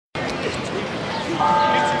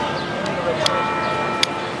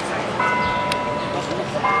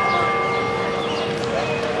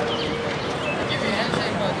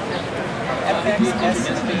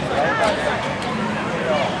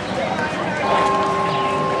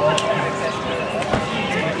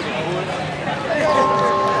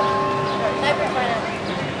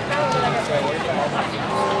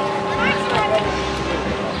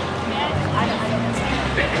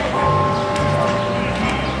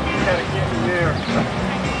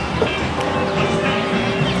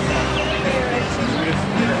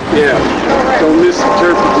Yeah, don't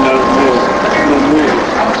misinterpret no move.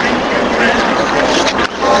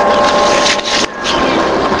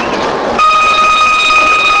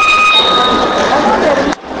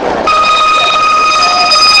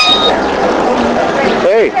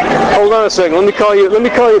 Hey, hold on a second. Let me call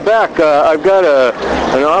you back. I've got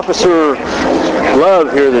an officer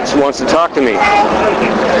Love here that wants to talk to me.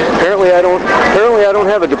 Apparently I don't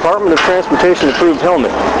have a Department of Transportation approved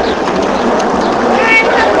helmet.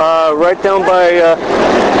 Right down by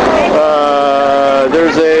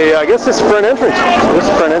there's a, I guess this is front entrance. This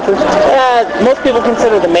is front entrance? Most people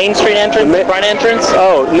consider the main street entrance the front entrance.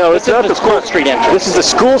 Oh, no, it's not the school street entrance. This is the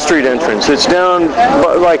school street entrance. It's down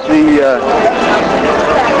like the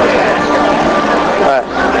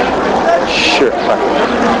sure.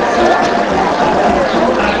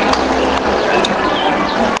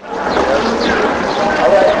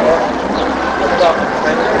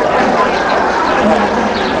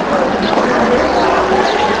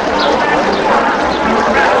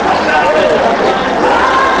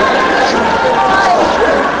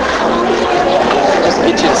 Just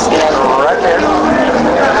get you to stand right there.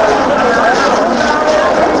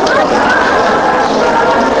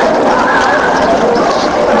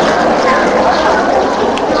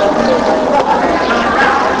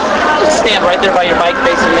 Stand right there by your bike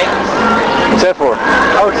facing me. What's that for?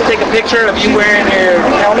 Oh, to take a picture of you wearing your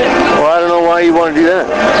helmet. Well, I don't know why you want to do that.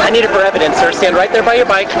 I need it for evidence, sir. Stand right there by your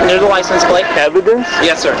bike near the license plate. Evidence?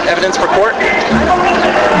 Yes, sir. Evidence for court.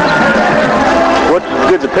 What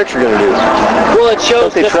good's a picture going to do? Well, it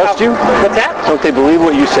shows. Don't they trust you? What's that? Don't they believe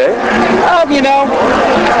what you say? You know,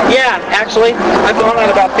 yeah, actually, I've gone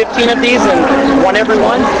on about 15 of these and won every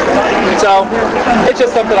one. So, it's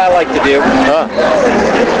just something I like to do. Huh.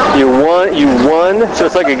 You won? So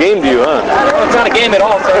it's like a game to you, huh? Well, it's not a game at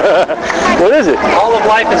all, sir. What is it? All of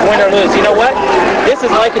life is win or lose. You know what? This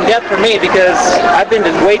is life and death for me because I've been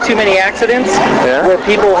to way too many accidents where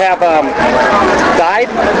people have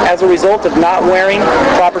died as a result of not wearing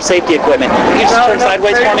proper safety equipment. Can you just turn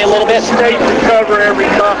sideways for me a little bit? State to cover every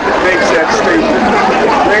cop that makes that statement.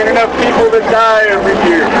 There ain't enough people that die every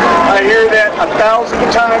year. I hear that 1,000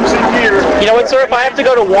 times a year. You know what, sir? If I have to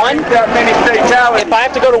go to one, That many fatalities. if I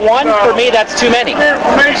have to go to one, for me, that's too many.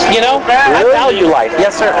 You know? I value life.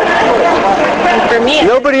 Yes, sir. For me,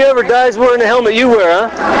 Nobody ever dies wearing the helmet you wear, huh?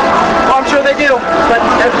 well, I'm sure they do, but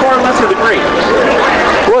at far lesser degree.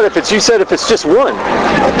 What if it's, you said if it's just one?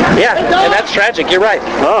 Yeah, and that's tragic. You're right.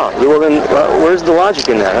 Oh, well then, where's the logic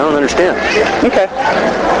in that? I don't understand. Okay.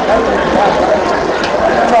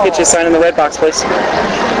 Get you a sign in the red box, please.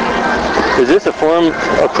 Is this a form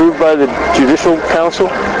approved by the Judicial Council?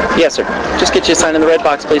 Yes, sir. Just get you a sign in the red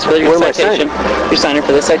box, please, for your What am I citation. You're signing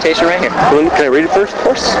for this citation right here. Can I read it first? Of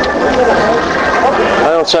course. I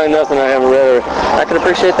don't sign nothing I haven't read. I can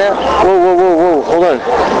appreciate that. Whoa, hold on.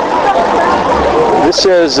 This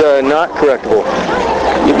says not correctable.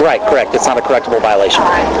 Right, correct. It's not a correctable violation.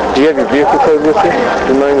 Do you have your vehicle code with you?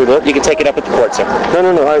 Remind me what? You can take it up with the court, sir.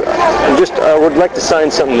 No. I would like to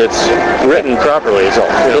sign something that's written properly, is all.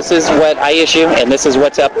 This is what I issue, and this is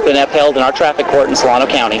what's been upheld in our traffic court in Solano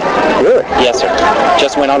County. Really? Yes, sir.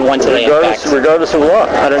 Just went on one today, Regardless of what?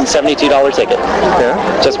 $172 ticket.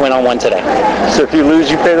 Yeah. Just went on one today. So if you lose,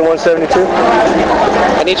 you pay the $172?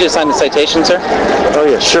 I need you to sign the citation, sir. Oh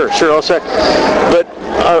yeah, sure. I'll second. But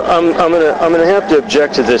I'm gonna have to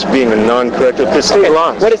object to this being a non-corrective because state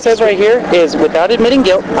law. What it says right here is, without admitting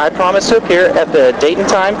guilt, I promise to appear at the date and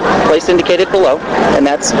time, place indicated below, and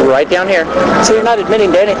that's right down here. So you're not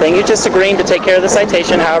admitting to anything. You're just agreeing to take care of the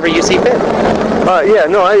citation however you see fit. Yeah,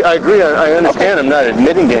 no, I agree. I understand. I'm not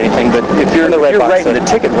admitting to anything, but if you're writing the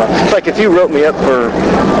ticket wrong, it's like if you wrote me up for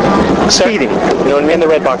speeding, you know what I mean? In the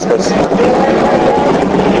red box, please.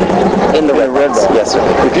 In the red box. Yes, sir.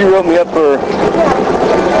 If you wrote me up for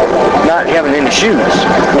not having any shoes,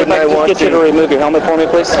 wouldn't I want get you to remove your helmet for me,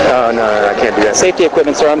 please? Oh, no, I can't do that. Safety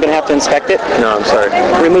equipment, sir. I'm going to have to inspect it. No, I'm sorry.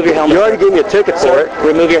 Remove your helmet. You already gave me a ticket for it.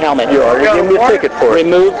 Remove your helmet. You already gave me a ticket for it.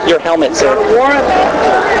 Remove your helmet, sir. Warrant?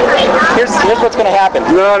 Here's what's going to happen.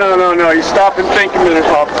 No. You stop and think a minute,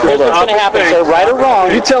 officer. Here's what's going to happen, sir. Right or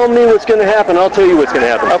wrong. You tell me what's going to happen, I'll tell you what's going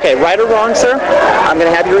to happen. Okay, right or wrong, sir, I'm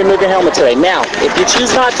going to have you remove your helmet today. Now, if you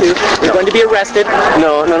choose not to, you're going to be arrested.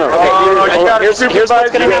 No. Okay, here's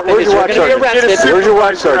what's going to happen. Where's your watch sergeant? Where's your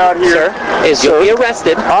watch sergeant? Sir, you'll be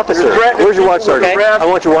arrested. Officer, where's your watch sergeant? Okay. I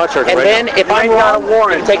want your watch sergeant. And then, if I'm wrong,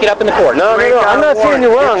 you can take it up in the court. No, I'm not saying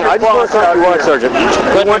you're wrong. I just want to talk to your watch sergeant.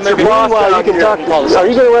 Meanwhile, you can talk. Are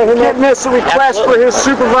you going to let him Can't miss a request for his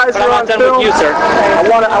supervisor on done film. with you, sir.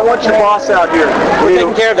 I want your boss out here. We're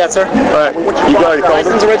taking care of that, sir. All right. You got it.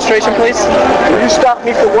 License and registration, please. Will you stop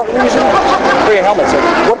me for what reason? For your helmet, sir.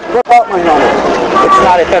 What about my helmet? It's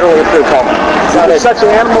not a federally approved helmet. Such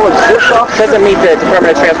an animal exists, officer? Doesn't meet the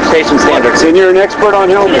Department of Transportation standards. And you're an expert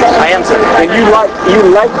on helmets. I am, sir. And you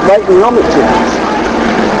like writing helmet tickets.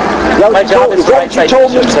 My job is to write you told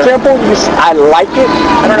me, citations, sir. Temple? I like it.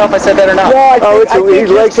 I don't know if I said that or not. Yeah, he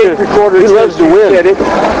loves to win. Yeah, he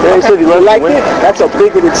said he loves to win. That's a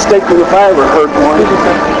bigoted statement if I ever heard one.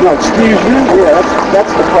 No, excuse me. Yeah, that's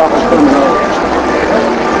the proper terminology.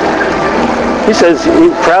 He says, he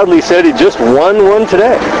proudly said he just won one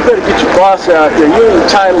today. You better get your boss out there. You ain't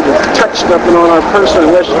entitled to touch nothing on our person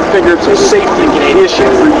unless you figure it's a safety issue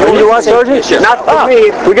for you. Are you a watch sergeant? Not for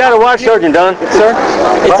me. We got a watch sergeant, Don. Sir,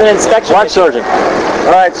 it's an inspection. Watch sergeant.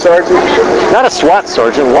 All right, Sergeant. Not a SWAT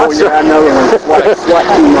sergeant. Watch sergeant. Another one. SWAT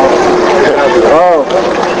team. Oh.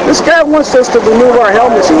 This guy wants us to remove our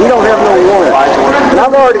helmets and we don't have no warrant. And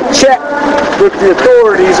I've already checked with the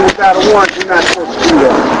authorities and without a warrant, you're not supposed to do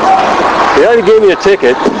that. He already gave me a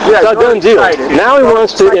ticket. Yeah, it's a done deal. Now he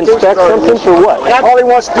wants to inspect something for what? All he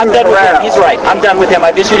wants to do I'm done with him. He's right. I'm done with him.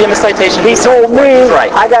 I've issued him a citation. He told me He's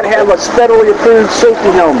right. I got to have a federally approved safety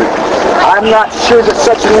helmet. I'm not sure that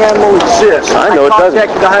such an animal exists. I know it doesn't. I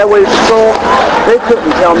contacted the Highway Patrol. They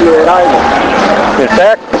couldn't tell me that either. In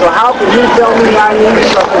fact, So how can you tell me I need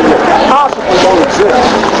something that possibly don't exist?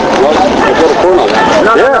 Well, we'll go to court on that.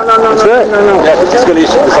 No. Yeah, he's going to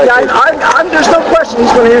issue the citation. There's no question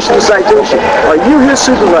he's going to issue the citation. Are you his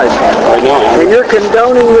supervisor? Right now, And you're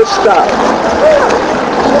condoning this stop.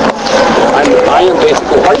 I am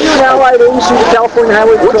basically... Are you an allied agency to California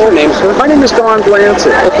Highway Patrol? What's your name, sir? My name is Don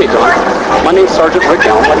Blanchett. Okay, Don. My name's Sergeant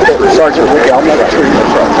Vacavile. Sergeant Vacavile. That's where you're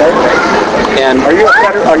from, okay? And Are you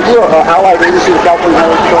an allied agency to California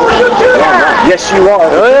Highway Patrol? Yes, you are.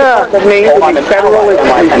 Oh, yeah. The name I'm an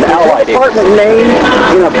allied department name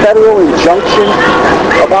in a federal injunction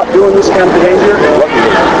about doing this kind of behavior?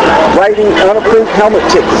 Writing unapproved helmet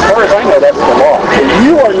tickets. as far as I know, that's the law.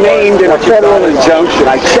 You are named in a federal injunction.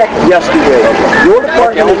 I checked yesterday. Your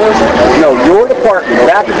department,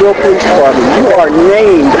 Vacaville Police Department, you are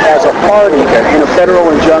named as a party in a federal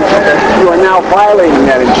injunction. You are now violating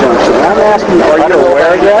that injunction. And I'm asking you, are you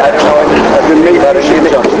aware of that? Then maybe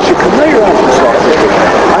you should familiarize yourself with it.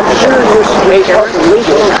 I'm sure you're legal.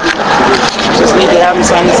 Just need to have him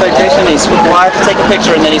sign the citation. He's required to take a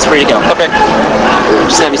picture, and then he's free to go. Okay.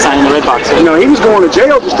 Just have you sign in the red box. You know, he was going to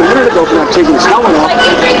jail just a minute ago for not taking his helmet off.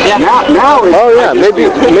 Yeah. Now it's... oh yeah, maybe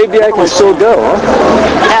I can still go, huh?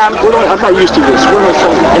 I'm not used to this. Where am I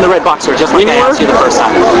signing? In the red box, sir, just like I asked you the first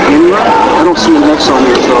time. Anywhere? I don't see an X on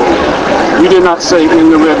here, so... You did not say in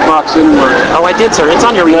the red box anywhere. Oh, I did, sir. It's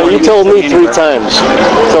on your No, you told me three anywhere. times.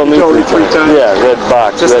 You told me three times. Yeah, red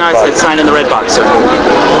box. Just red now I box. said sign in the red box, sir.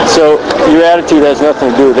 So your attitude has nothing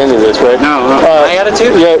to do with any of this, right? No. My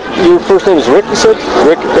attitude? Yeah, your first name is Rick, you said?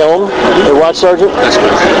 Rick Elm, the watch sergeant? That's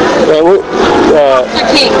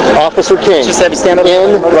King. Officer King. Just have you stand up.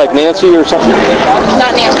 In, like Nancy or something?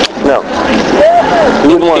 Not Nancy. No.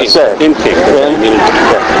 You wouldn't want to say it. In King. In?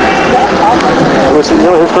 What's you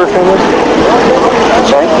know what his first name is?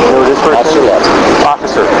 Sorry? You know what his first Officer name is? Lutz.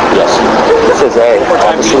 Officer. Yes. It says A.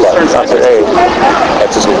 Officer Lutz. Officer A.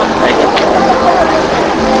 That's his name.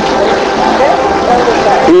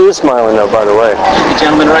 He is smiling though, by the way. The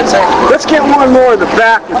gentleman right side. Let's get one more of the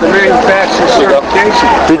back of the manufacturer's certification.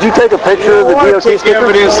 Did you take a picture of the I want DOT to take sticker?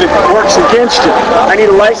 evidence that works against him. I need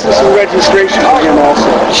a license and registration for him also.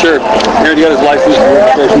 Sure. Here, do you got his license and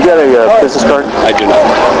registration? You got a business card? I do not.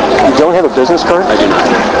 You don't have a business card? I do not.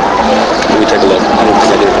 Let me take a look. I don't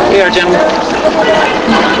think I do. Here, gentlemen.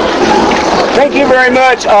 Thank you very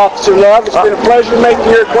much, Officer Love. It's been a pleasure making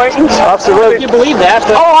your acquaintance. Officer Love, Can you believe that?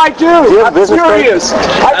 Oh, I do. you have I'm business card? curious.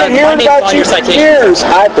 I've been hearing my name's about on you your for citation. years.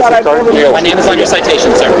 I thought I'd never knew. My name is on your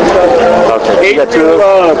citation, sir. Okay. You got two of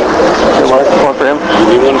them? One for him?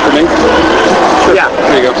 You need one for me? Yeah.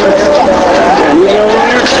 There you go.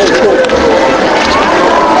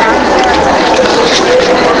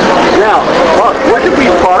 Now, where did we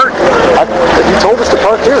park? He told us to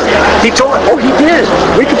park here. He told. Oh, he did.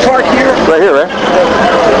 We could park here. Right here, right?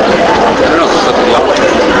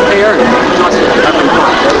 Hey, Aaron.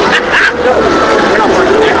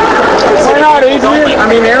 Why not, Adrian? I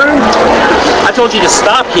mean, Aaron. I told you to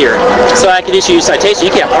stop here so I could issue you a citation.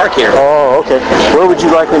 You can't park here. Oh, okay. Where would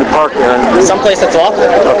you like me to park, Aaron? Someplace that's lawful.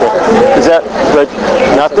 Okay. Is that, but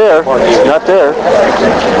not there. Not there.